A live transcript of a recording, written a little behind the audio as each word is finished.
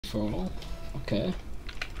for all. Okay.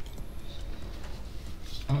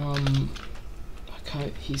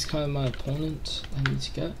 He's kind of my opponent. I need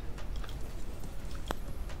to get.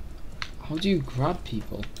 How do you grab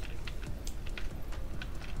people?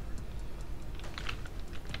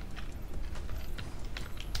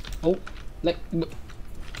 Oh, like,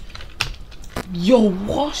 yo,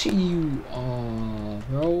 what are you?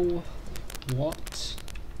 Bro, what?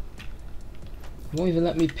 You won't even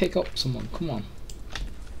let me pick up someone. Come on.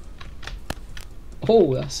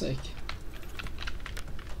 Oh, that's sick.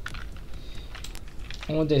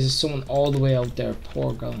 Oh, there's someone all the way out there.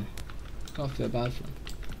 Poor guy. I feel bad for him.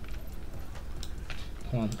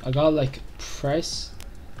 Hold on, I gotta like press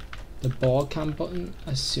the ball cam button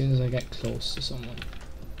as soon as I get close to someone.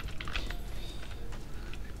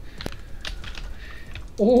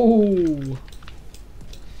 Oh!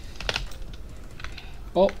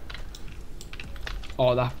 Oh!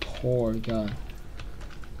 Oh, that poor guy.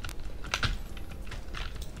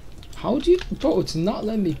 How do you... Bro, it's not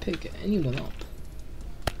letting me pick anyone up.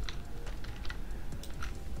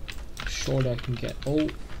 Sure that I can get... Oh,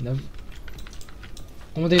 never...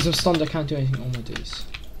 Oh my days, I'm stunned, I can't do anything. Oh my days.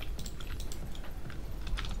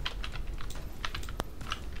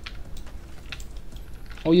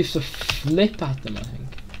 Oh, you have to flip at them, I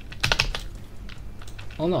think.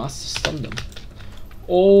 Oh no, that's to stun them.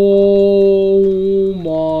 Oh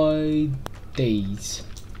my days.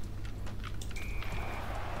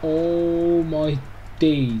 Oh my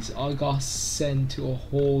days. I got sent to a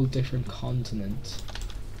whole different continent.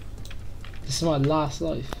 This is my last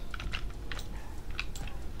life.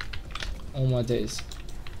 Oh my days.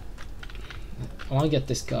 I want to get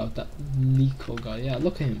this guy, that Nico guy. Yeah,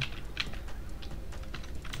 look at him.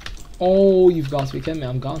 Oh, you've got to be kidding me.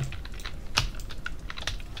 I'm gone.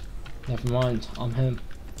 Never mind. I'm him.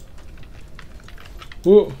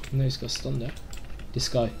 Whoa. No, he's got stunned there. This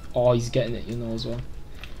guy. Oh, he's getting it, you know, as well.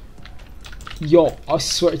 Yo, I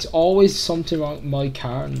swear it's always something wrong with my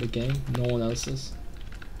car in the game. No one else's.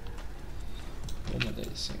 Oh my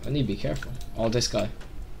days. I need to be careful. Oh, this guy.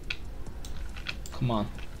 Come on.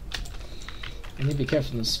 I need to be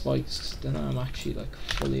careful of the spikes, then I'm actually like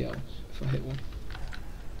fully out if I hit one.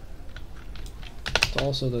 It's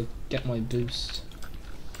also to get my boost.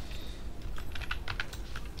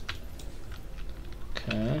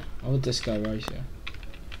 Okay, oh, this guy right here.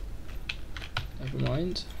 Never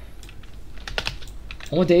mind.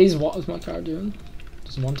 Oh my days, what is my car doing?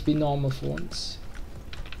 Doesn't want to be normal for once.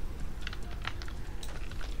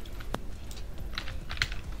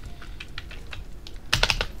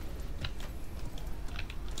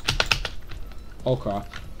 Oh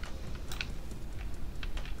crap.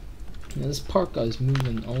 Yeah, this park guy's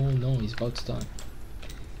moving. Oh no, he's about to die.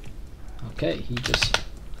 Okay, he just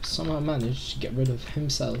somehow managed to get rid of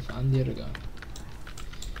himself and the other guy.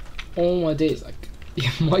 Oh my days, like,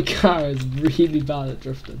 my car is really bad at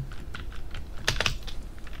drifting.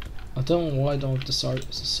 I don't know why I don't have the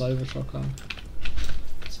Cybertruck on.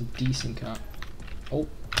 It's a decent car. Oh.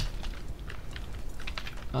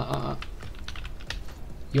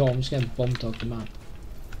 Yo, I'm just getting bumped off the map.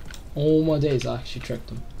 Oh my days, I actually tricked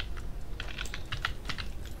him.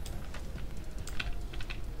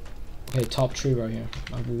 Okay, top 3 right here.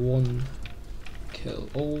 I have 1 kill.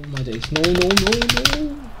 Oh my days. No, no, no,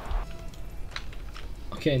 no.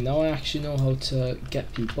 Okay, now I actually know how to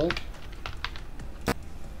get people.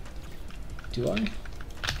 Do I?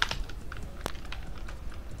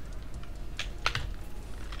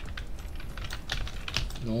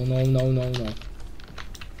 No, no, no, no, no.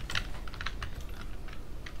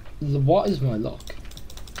 What is my luck?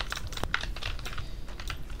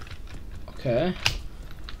 Okay.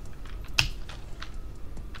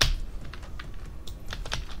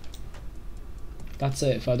 That's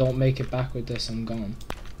it. If I don't make it back with this, I'm gone.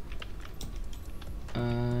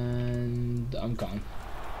 And I'm gone.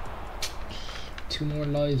 2 more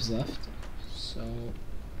lives left. So,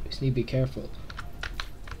 just need to be careful.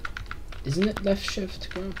 Isn't it left shift to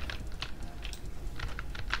grab?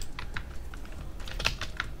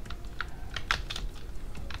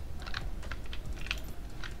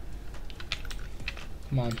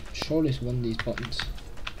 Come on, surely it's one of these buttons.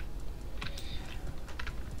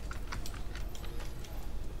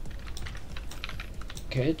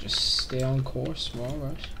 Okay, just stay on course, we're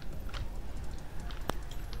alright.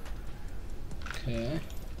 Okay.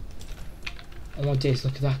 Oh my days,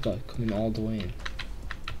 look at that guy coming all the way in.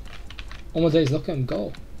 Oh my days, look at him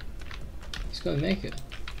go. He's gonna make it.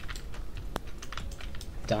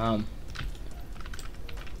 Damn.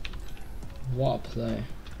 What a play.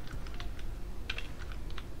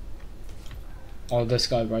 Oh, this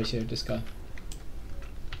guy right here, this guy.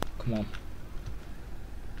 Come on.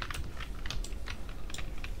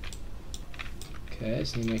 Okay,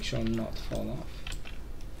 just need to make sure I'm not to fall off.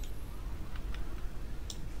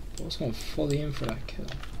 I was going fully in for that kill.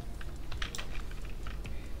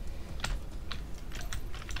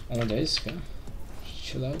 Oh, there's okay.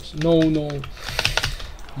 Chill out. No, no.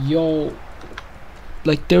 Yo.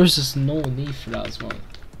 Like, there's just no need for that as well.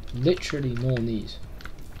 Literally no need.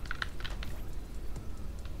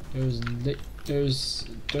 There's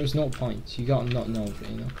no point. You got nothing over it,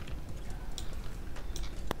 you know.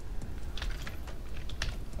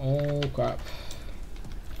 Oh crap.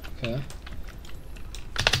 Okay.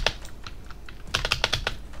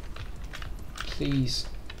 Please.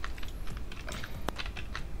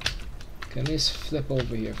 Can I just flip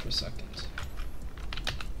over here for a second?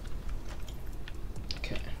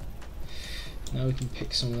 Okay. Now we can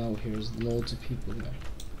pick someone out here. There's loads of people there.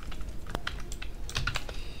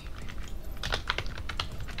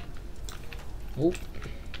 Oh.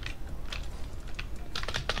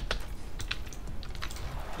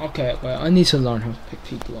 Okay, well, I need to learn how to pick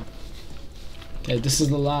people up. Okay, this is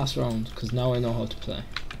the last round, because now I know how to play.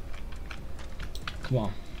 Come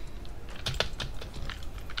on.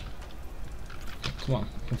 Come on,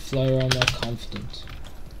 I can fly around that confident.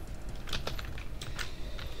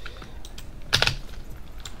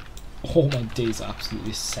 Oh my days,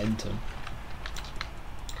 absolutely sent him.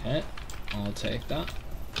 Okay, I'll take that.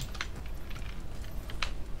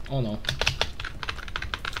 Oh no.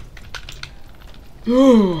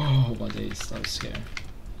 Oh my days, that was scary.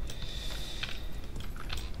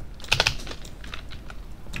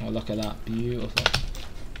 Oh, look at that, beautiful.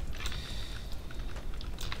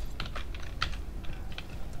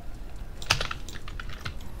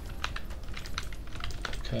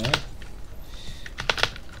 Okay.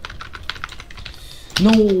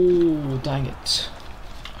 No, dang it.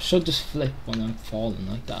 I should just flip when I'm falling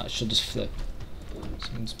like that. I should just flip. So I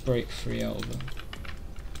can just break free out of it.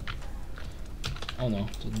 Oh no,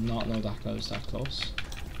 did not know that guy was that close.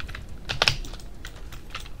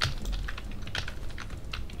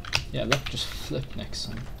 Yeah, look, just flip next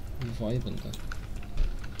time. I'm vibing then.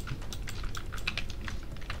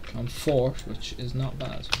 I'm fourth, which is not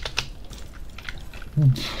bad.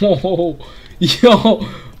 Whoa, yo,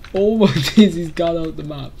 oh my days, he's got out the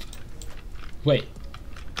map. Wait,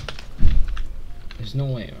 there's no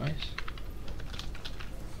way, right?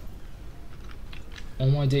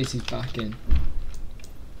 Oh my days, he's back in.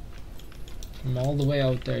 From all the way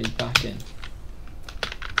out there, he's back in.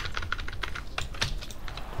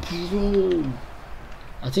 Bro,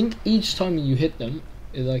 I think each time you hit them,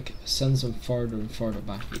 it like sends them further and further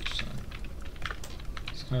back each time.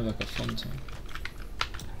 It's kind of like a fun thing.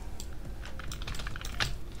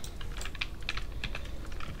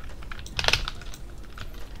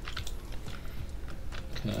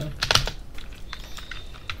 Okay.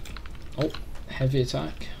 Oh, heavy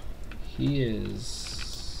attack. He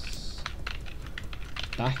is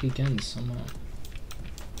back again somehow.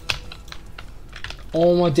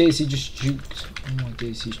 Oh my days, he just juked. Oh my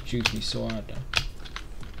days, he's juked me so hard there.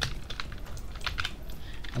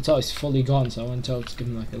 I thought he's fully gone, so I went out to give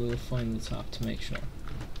him like a little final tap to make sure.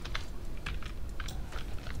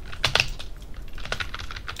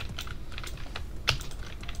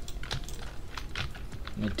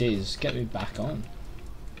 My days, get me back on.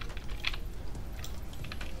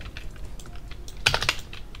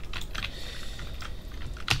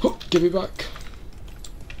 Oh, give me back.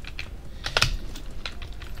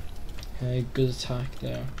 Okay, good attack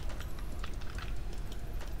there.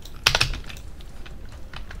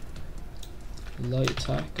 Light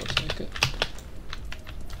attack, I'll take it.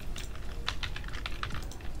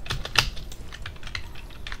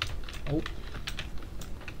 Oh.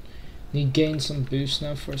 Need to gain some boost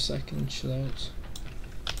now for a second, chill out.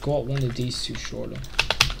 Go at one of these two shorter.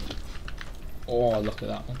 Oh, look at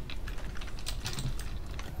that one.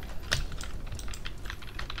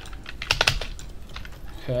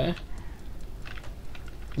 Okay.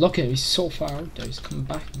 Look at him, he's so far out there, he's coming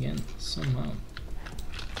back again, somehow.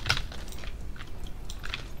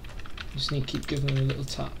 Just need to keep giving him little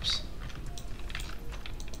taps.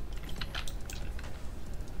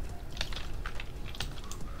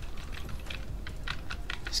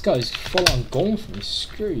 This guy's full on going for me,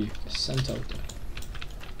 screw you, get sent out there.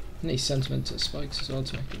 And he sent him into the spikes as well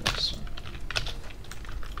to make it worse.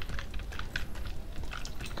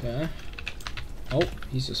 Okay. Oh,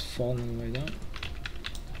 he's just falling way down.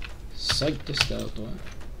 Psych this guy out the way.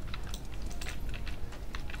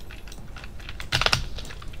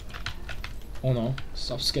 Oh no,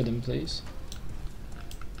 stop skidding please.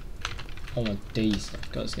 Oh my days,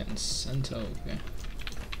 that guy's getting sent out, okay.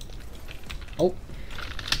 Oh.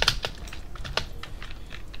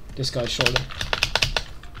 This guy's shorter.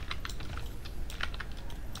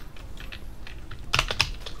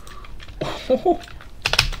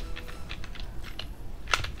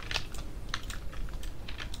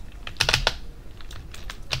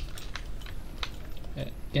 Yeah,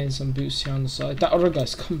 getting some boosts here on the side. That other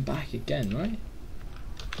guy's come back again, right?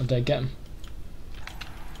 Or did I get him?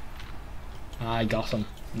 I got him.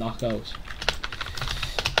 Knockout.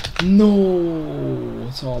 No,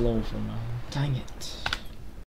 it's all over, man. Dang it.